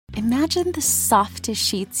Imagine the softest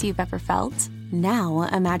sheets you've ever felt. Now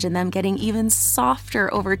imagine them getting even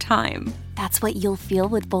softer over time. That's what you'll feel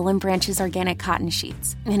with Boll & Branch's organic cotton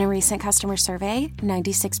sheets. In a recent customer survey,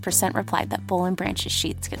 96% replied that Boll & Branch's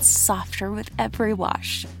sheets get softer with every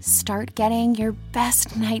wash. Start getting your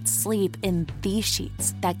best night's sleep in these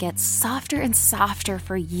sheets that get softer and softer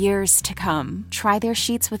for years to come. Try their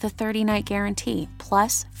sheets with a 30-night guarantee,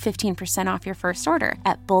 plus 15% off your first order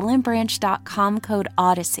at bollandbranch.com, code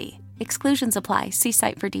Odyssey. Exclusions apply. See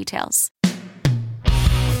site for details.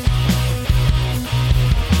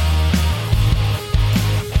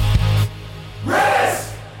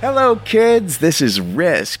 Hello, kids. This is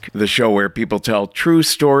Risk, the show where people tell true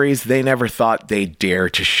stories they never thought they'd dare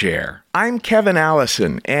to share. I'm Kevin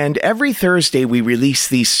Allison, and every Thursday we release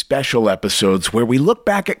these special episodes where we look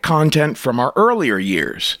back at content from our earlier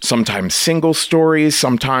years, sometimes single stories,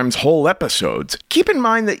 sometimes whole episodes. Keep in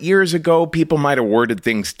mind that years ago, people might have worded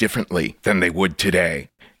things differently than they would today.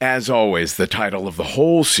 As always, the title of the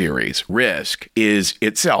whole series, Risk, is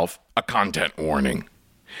itself a content warning.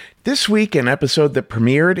 This week, an episode that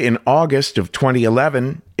premiered in August of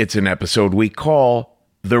 2011, it's an episode we call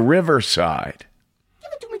The Riverside.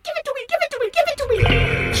 Give it to me, give it to me, give it to me, give it to me!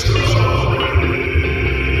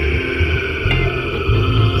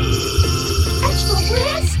 Extra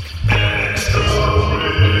risk?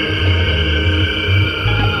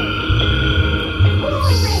 More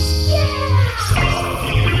risk, yeah!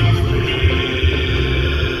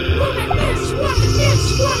 Woman this, woman this,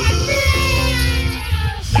 woman this!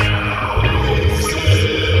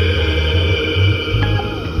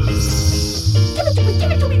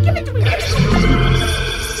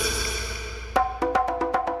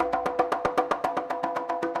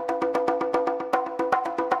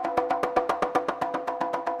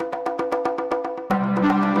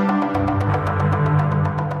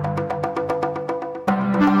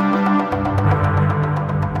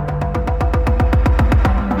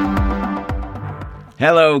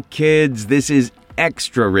 Hello, kids. This is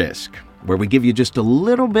Extra Risk, where we give you just a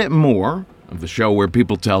little bit more of the show where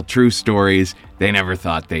people tell true stories they never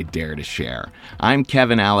thought they'd dare to share. I'm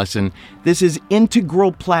Kevin Allison. This is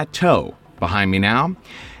Integral Plateau behind me now.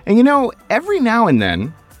 And you know, every now and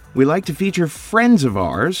then, we like to feature friends of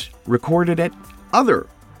ours recorded at other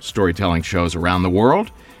storytelling shows around the world.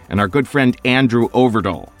 And our good friend Andrew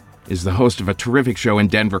Overdahl is the host of a terrific show in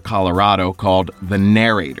Denver, Colorado called The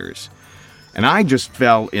Narrators. And I just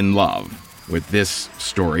fell in love with this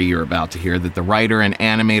story you're about to hear that the writer and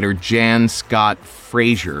animator Jan Scott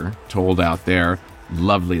Frazier told out there.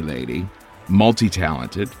 Lovely lady,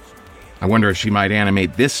 multi-talented. I wonder if she might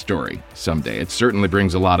animate this story someday. It certainly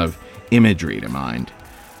brings a lot of imagery to mind.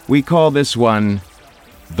 We call this one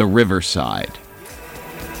The Riverside.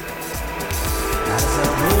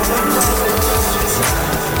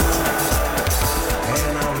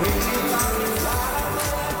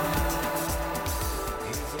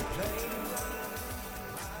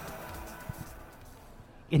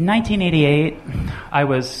 In 1988, I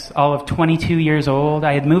was all of 22 years old.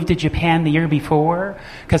 I had moved to Japan the year before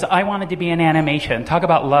because I wanted to be in animation. Talk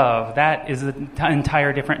about love. That is an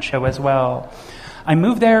entire different show as well. I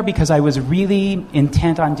moved there because I was really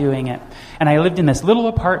intent on doing it. And I lived in this little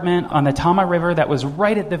apartment on the Tama River that was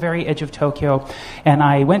right at the very edge of Tokyo. And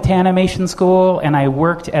I went to animation school and I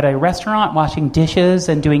worked at a restaurant washing dishes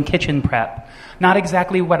and doing kitchen prep. Not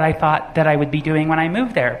exactly what I thought that I would be doing when I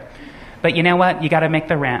moved there. But you know what? You got to make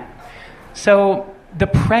the rent. So the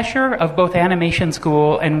pressure of both animation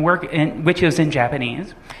school and work, which is in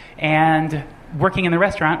Japanese, and working in the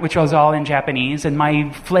restaurant, which was all in Japanese, and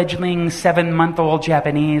my fledgling 7-month-old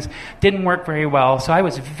Japanese didn't work very well. So I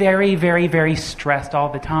was very, very, very stressed all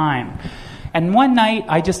the time. And one night,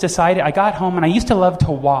 I just decided, I got home, and I used to love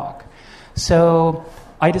to walk. So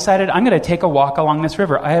I decided I'm going to take a walk along this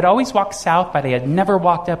river. I had always walked south, but I had never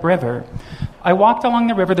walked upriver. I walked along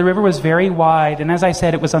the river. The river was very wide, and as I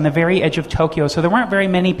said, it was on the very edge of Tokyo, so there weren't very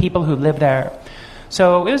many people who lived there.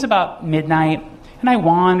 So it was about midnight, and I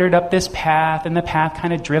wandered up this path, and the path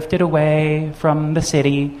kind of drifted away from the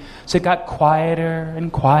city. So it got quieter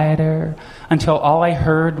and quieter until all I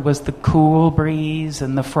heard was the cool breeze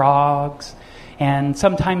and the frogs and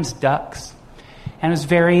sometimes ducks. And it was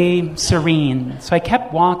very serene. So I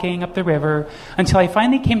kept walking up the river until I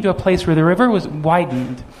finally came to a place where the river was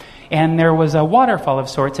widened. And there was a waterfall of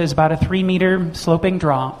sorts. It was about a 3-meter sloping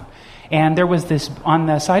drop. And there was this, on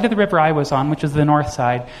the side of the river I was on, which was the north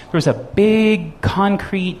side, there was a big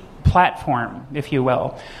concrete platform, if you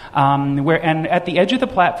will. And at the edge of the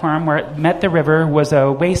platform where it met the river was a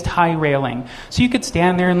waist-high railing. So you could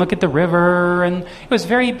stand there and look at the river, and it was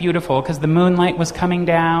very beautiful because the moonlight was coming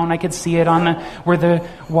down. I could see it where the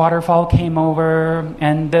waterfall came over,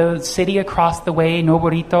 and the city across the way,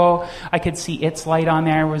 Noborito, I could see its light on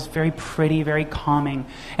there. It was very pretty, very calming.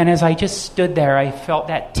 And as I just stood there, I felt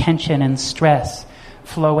that tension and stress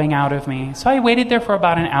flowing out of me. So I waited there for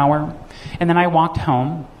about an hour, and then I walked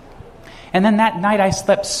home. And then that night I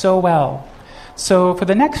slept so well. So for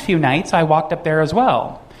the next few nights, I walked up there as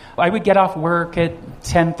well. I would get off work at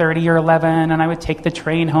 10:30 or 11, and I would take the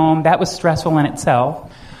train home. That was stressful in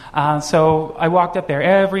itself. So I walked up there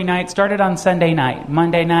every night, started on Sunday night.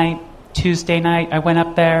 Monday night, Tuesday night, I went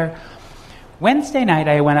up there. Wednesday night,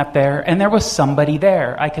 I went up there, and there was somebody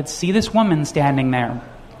there. I could see this woman standing there.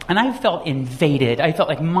 And I felt invaded. I felt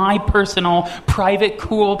like my personal, private,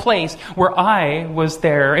 cool place where I was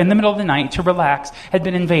there in the middle of the night to relax had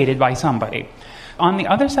been invaded by somebody. On the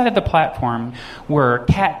other side of the platform were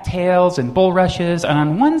cattails and bulrushes, and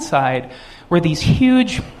on one side were these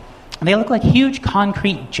huge, they look like huge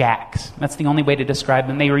concrete jacks. That's the only way to describe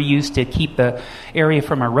them. They were used to keep the area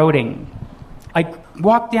from eroding. I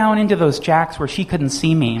walked down into those jacks where she couldn't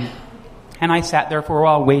see me, and I sat there for a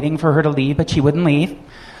while waiting for her to leave, but she wouldn't leave.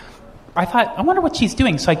 I thought, I wonder what she's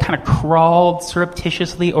doing. So I kind of crawled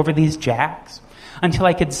surreptitiously over these jacks until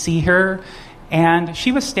I could see her. And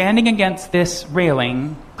she was standing against this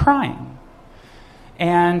railing crying.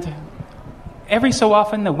 And every so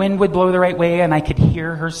often the wind would blow the right way and I could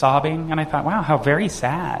hear her sobbing. And I thought, wow, how very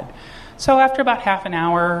sad. So after about half an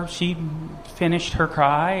hour, she finished her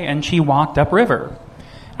cry and she walked upriver.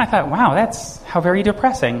 I thought, wow, that's how very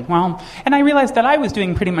depressing. Well, and I realized that I was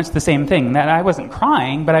doing pretty much the same thing, that I wasn't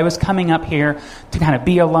crying, but I was coming up here to kind of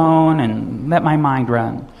be alone and let my mind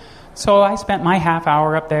run. So I spent my half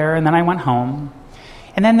hour up there, and then I went home.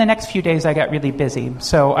 And then the next few days I got really busy.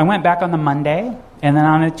 So I went back on the Monday, and then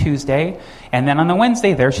on a Tuesday, and then on the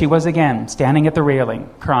Wednesday, there she was again, standing at the railing,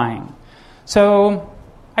 crying. So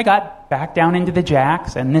I got back down into the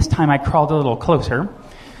jacks, and this time I crawled a little closer.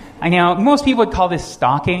 I know most people would call this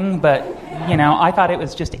stalking, but, I thought it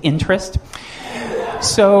was just interest.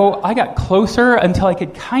 So I got closer until I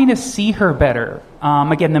could kind of see her better.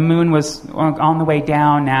 Again, the moon was on the way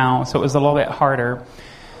down now, so it was a little bit harder.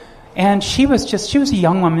 And she was a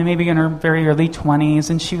young woman, maybe in her very early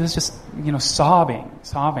 20s, and she was just,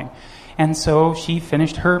 sobbing. And so she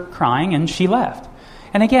finished her crying and she left.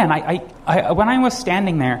 And again, I when I was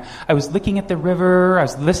standing there, I was looking at the river, I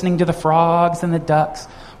was listening to the frogs and the ducks,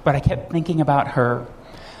 but I kept thinking about her.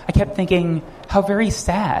 I kept thinking, how very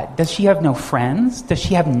sad. Does she have no friends? Does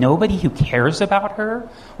she have nobody who cares about her?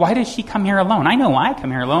 Why does she come here alone? I know why I come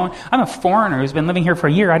here alone. I'm a foreigner who's been living here for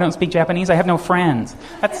a year. I don't speak Japanese. I have no friends.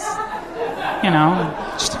 That's,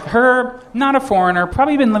 just her, not a foreigner,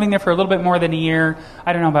 probably been living there for a little bit more than a year.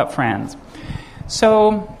 I don't know about friends.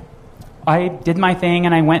 So I did my thing,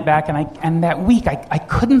 and I went back, and that week I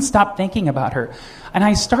couldn't stop thinking about her. And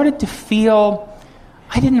I started to feel,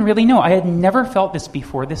 I didn't really know. I had never felt this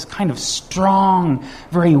before, this kind of strong,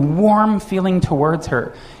 very warm feeling towards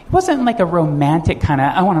her. It wasn't like a romantic kind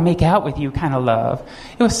of, I want to make out with you kind of love.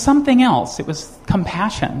 It was something else. It was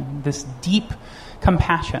compassion, this deep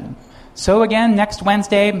compassion. So again, next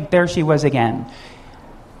Wednesday, there she was again.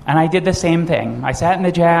 And I did the same thing. I sat in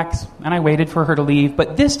the jacks, and I waited for her to leave.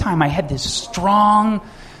 But this time I had this strong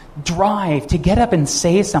drive to get up and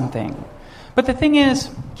say something. But the thing is,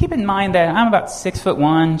 keep in mind that I'm about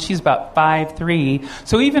 6'1", she's about 5'3".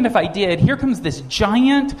 So even if I did, here comes this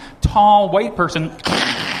giant, tall, white person.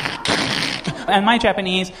 And my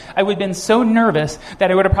Japanese, I would have been so nervous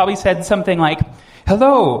that I would have probably said something like,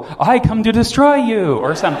 hello, I come to destroy you,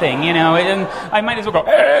 or something, and I might as well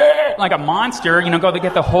go, like a monster, go to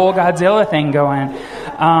get the whole Godzilla thing going.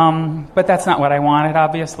 But that's not what I wanted,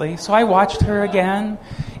 obviously. So I watched her again,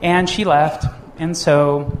 and she left, and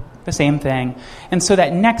so the same thing. And so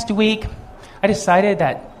that next week, I decided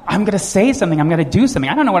that I'm going to say something. I'm going to do something.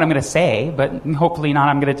 I don't know what I'm going to say, but hopefully not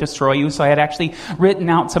I'm going to destroy you. So I had actually written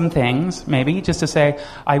out some things, maybe, just to say,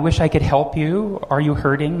 I wish I could help you. Are you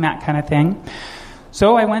hurting? That kind of thing.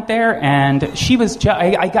 So I went there, and she was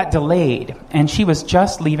I got delayed, and she was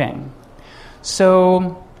just leaving.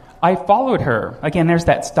 So I followed her. Again, there's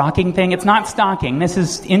that stalking thing. It's not stalking. This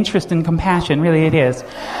is interest and compassion. Really, it is.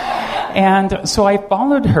 And so I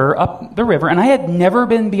followed her up the river, and I had never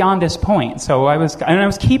been beyond this point. So I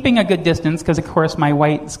was keeping a good distance because, of course, my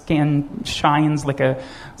white skin shines like a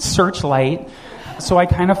searchlight. So I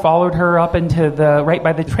kind of followed her up into right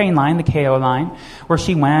by the train line, the KO line, where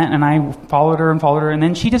she went, and I followed her, and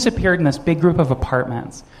then she disappeared in this big group of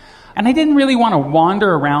apartments. And I didn't really want to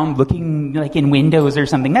wander around looking like in windows or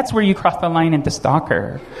something. That's where you cross the line into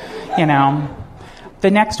stalker, you know. The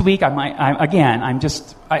next week,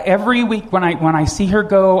 every week when I see her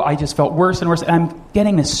go, I just felt worse and worse. And I'm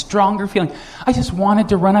getting this stronger feeling. I just wanted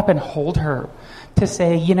to run up and hold her to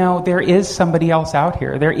say, you know, there is somebody else out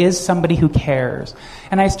here. There is somebody who cares.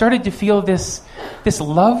 And I started to feel this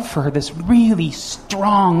love for her, this really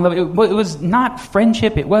strong love. It was not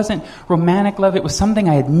friendship. It wasn't romantic love. It was something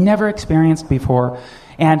I had never experienced before.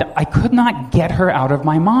 And I could not get her out of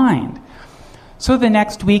my mind. So the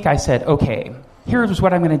next week I said, okay, here's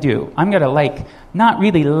what I'm going to do. I'm going to not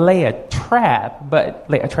really lay a trap, but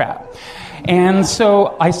lay a trap. And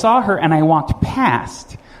so I saw her and I walked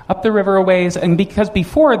past up the river a ways, and because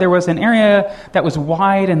before there was an area that was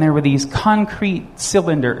wide and there were these concrete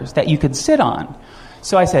cylinders that you could sit on.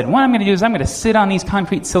 So I said, what I'm going to do is I'm going to sit on these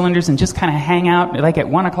concrete cylinders and just kind of hang out like at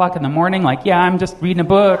 1 o'clock in the morning, I'm just reading a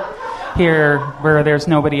book here where there's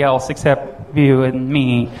nobody else except you and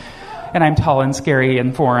me, and I'm tall and scary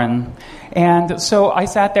and foreign. And so I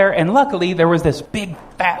sat there, and luckily there was this big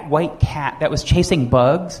fat white cat that was chasing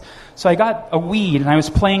bugs. So I got a weed, and I was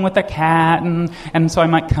playing with the cat, and so I'm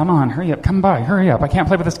like, come on, hurry up, come by, hurry up. I can't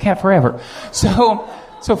play with this cat forever. So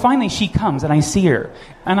finally she comes, and I see her.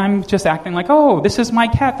 And I'm just acting like, oh, this is my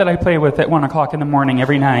cat that I play with at 1 o'clock in the morning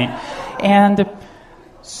every night. And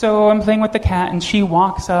so I'm playing with the cat, and she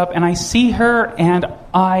walks up, and I see her, and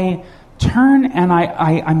I turn, and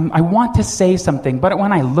I want to say something. But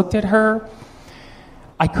when I looked at her,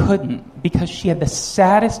 I couldn't, because she had the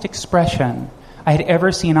saddest expression I had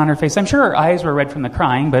ever seen on her face. I'm sure her eyes were red from the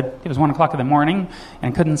crying, but it was 1 o'clock in the morning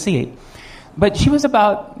and couldn't see it. But she was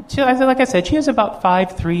about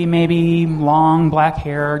 5'3", maybe, long black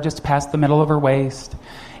hair, just past the middle of her waist,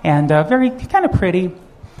 and very kind of pretty. And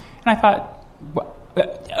I thought,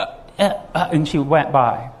 and she went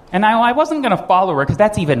by. And I wasn't going to follow her, because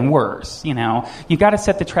that's even worse, you know. You got to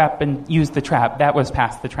set the trap and use the trap. That was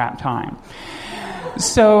past the trap time.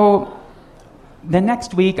 So the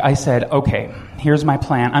next week I said, okay, here's my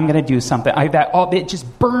plan. I'm going to do something. It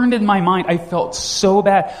just burned in my mind. I felt so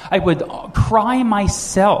bad. I would cry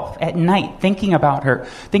myself at night thinking about her,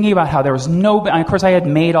 thinking about how there was of course I had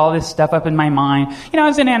made all this stuff up in my mind. You know, I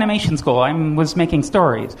was in animation school. I was making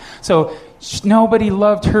stories. So nobody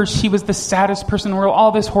loved her. She was the saddest person in the world.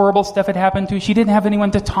 All this horrible stuff had happened to her. She didn't have anyone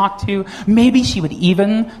to talk to. Maybe she would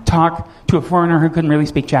even talk to a foreigner who couldn't really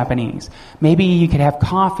speak Japanese. Maybe you could have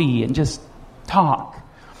coffee and just talk.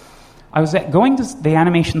 I was going to the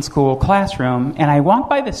animation school classroom, and I walked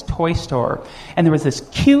by this toy store, and there was this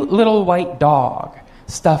cute little white dog,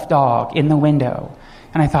 stuffed dog, in the window.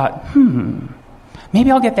 And I thought,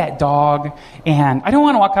 maybe I'll get that dog, and I don't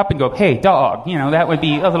want to walk up and go, hey, dog, you know, that would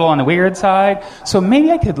be a little on the weird side. So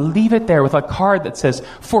maybe I could leave it there with a card that says,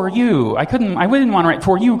 for you. I wouldn't want to write,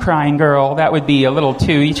 for you, crying girl. That would be a little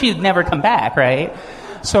too, she'd never come back, right?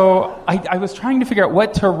 So I was trying to figure out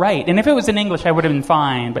what to write. And if it was in English, I would have been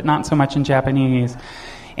fine, but not so much in Japanese.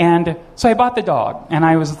 And so I bought the dog, and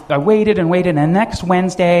I waited and waited, and the next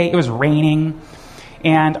Wednesday, it was raining,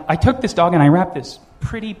 and I took this dog, and I wrapped this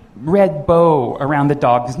pretty red bow around the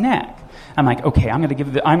dog's neck. I'm like, okay, I'm going to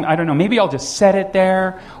give it, I don't know, maybe I'll just set it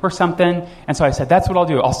there or something. And so I said, that's what I'll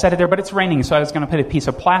do. I'll set it there, but it's raining, so I was going to put a piece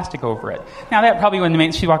of plastic over it. Now, that probably wouldn't have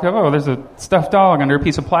made, she walked up, oh, there's a stuffed dog under a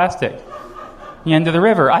piece of plastic. The end of the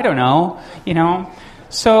river. I don't know, you know.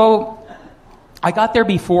 So I got there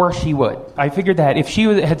before she would. I figured that if she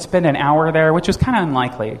had spent an hour there, which was kind of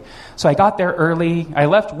unlikely. So I got there early. I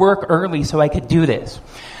left work early so I could do this.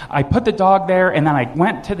 I put the dog there, and then I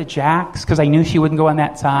went to the jacks because I knew she wouldn't go on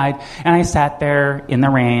that side. And I sat there in the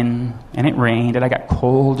rain, and it rained, and I got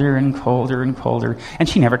colder and colder and colder, and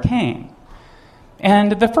she never came.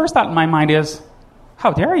 And the first thought in my mind is,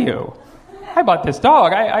 how dare you? I bought this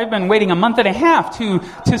dog. I've been waiting a month and a half to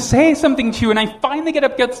say something to you, and I finally get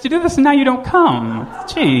up guts to do this, and now you don't come.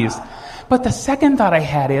 Jeez. But the second thought I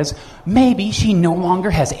had is, maybe she no longer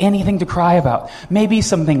has anything to cry about. Maybe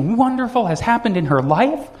something wonderful has happened in her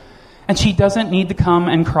life, and she doesn't need to come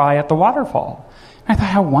and cry at the waterfall. And I thought,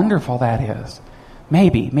 how wonderful that is.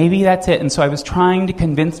 Maybe that's it. And so I was trying to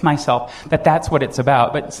convince myself that that's what it's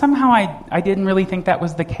about. But somehow I didn't really think that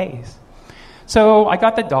was the case. So I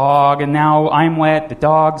got the dog, and now I'm wet, the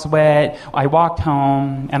dog's wet. I walked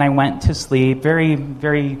home, and I went to sleep, very,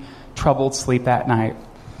 very troubled sleep that night.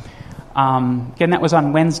 Again, that was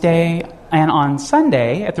on Wednesday. And on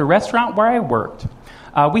Sunday, at the restaurant where I worked,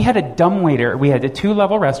 we had a dumbwaiter. We had a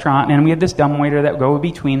 2-level restaurant, and we had this dumbwaiter that would go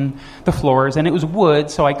between the floors, and it was wood,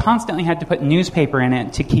 so I constantly had to put newspaper in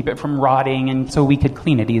it to keep it from rotting and so we could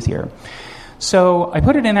clean it easier. So I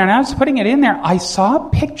put it in there, and as I was putting it in there, I saw a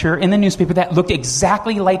picture in the newspaper that looked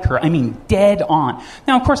exactly like her. I mean, dead on.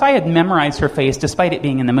 Now, of course, I had memorized her face, despite it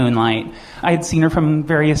being in the moonlight. I had seen her from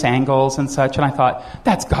various angles and such, and I thought,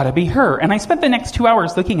 that's got to be her. And I spent the next 2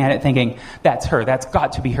 hours looking at it thinking, that's her, that's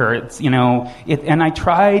got to be her. It's, and I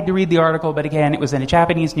tried to read the article, but again, it was in a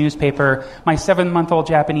Japanese newspaper. My 7-month-old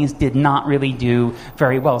Japanese did not really do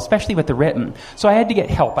very well, especially with the written. So I had to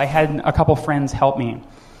get help. I had a couple friends help me.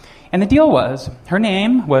 And the deal was, her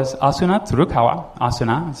name was Asuna Tsurukawa.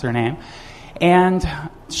 Asuna is her name. And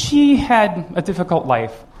she had a difficult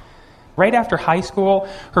life. Right after high school,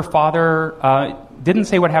 her father didn't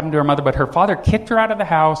say what happened to her mother, but her father kicked her out of the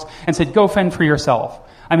house and said, go fend for yourself.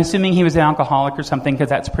 I'm assuming he was an alcoholic or something, because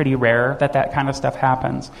that's pretty rare that kind of stuff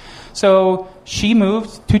happens. So she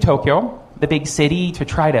moved to Tokyo, the big city, to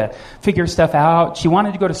try to figure stuff out. She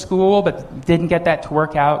wanted to go to school, but didn't get that to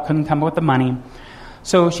work out, couldn't come up with the money.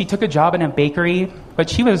 So she took a job in a bakery, but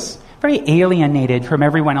she was very alienated from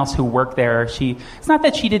everyone else who worked there. It's not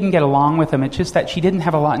that she didn't get along with them, it's just that she didn't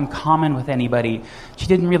have a lot in common with anybody. She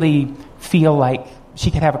didn't really feel like she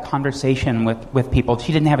could have a conversation with people.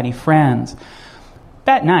 She didn't have any friends.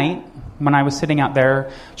 That night, when I was sitting out there,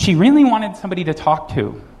 she really wanted somebody to talk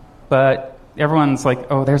to, but everyone's like,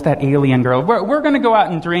 oh, there's that alien girl. We're going to go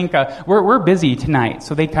out and drink. We're busy tonight.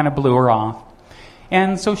 So they kind of blew her off.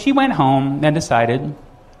 And so she went home and decided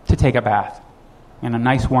to take a bath, in a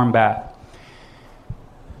nice warm bath.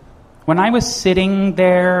 When I was sitting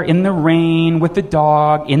there in the rain with the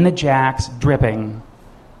dog, in the jacks, dripping,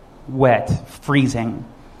 wet, freezing,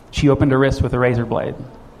 she opened her wrist with a razor blade.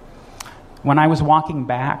 When I was walking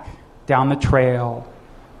back down the trail,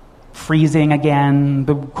 freezing again,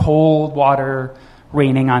 the cold water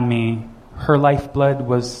raining on me, her lifeblood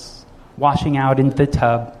was washing out into the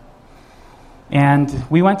tub. And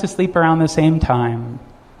we went to sleep around the same time.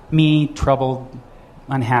 Me, troubled,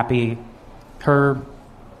 unhappy. Her,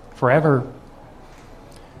 forever.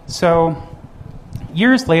 So,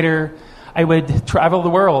 years later, I would travel the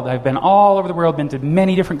world. I've been all over the world, been to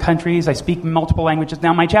many different countries. I speak multiple languages.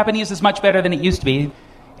 Now, my Japanese is much better than it used to be.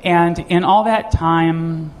 And in all that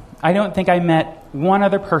time, I don't think I met one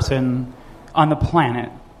other person on the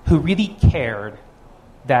planet who really cared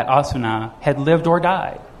that Asuna had lived or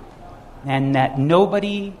died, and that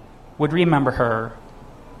nobody would remember her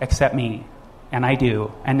except me. And I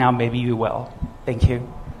do, and now maybe you will. Thank you.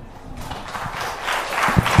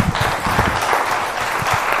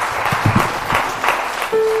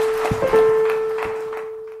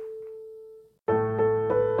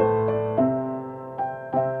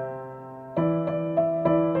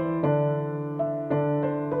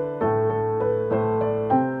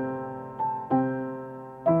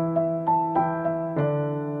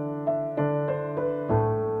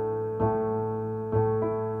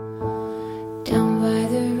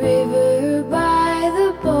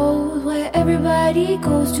 Everybody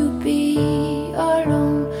goes to be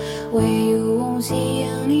alone, where you won't see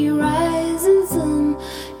any rising sun.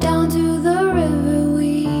 Down to the river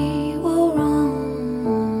we will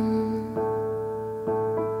run.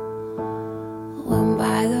 When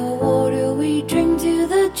by the water we drink to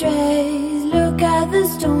the dregs. Look at the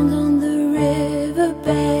stones on the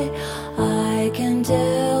riverbed. I can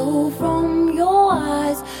tell from your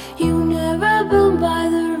eyes you never been by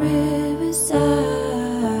the riverside.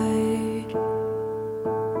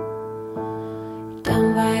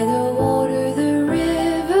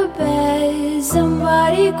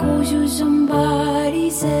 Somebody calls you, somebody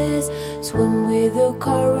says, swim with the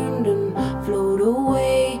current and float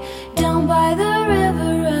away. Down by the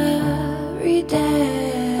river every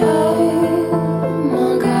day. Oh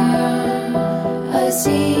my God, I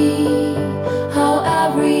see how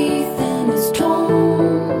everything is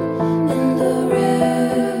torn in the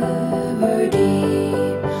river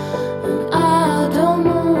deep. And I don't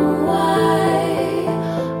know why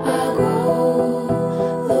I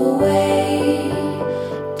go the way.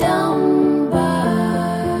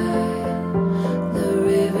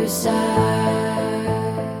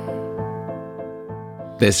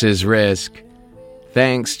 This is Risk.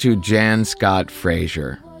 Thanks to Jan Scott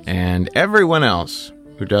Frazier and everyone else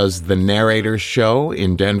who does the Narrator's Show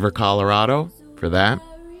in Denver, Colorado for that.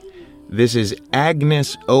 This is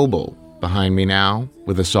Agnes Obel behind me now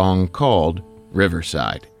with a song called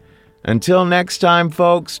Riverside. Until next time,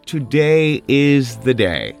 folks, today is the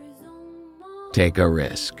day. Take a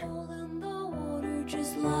risk.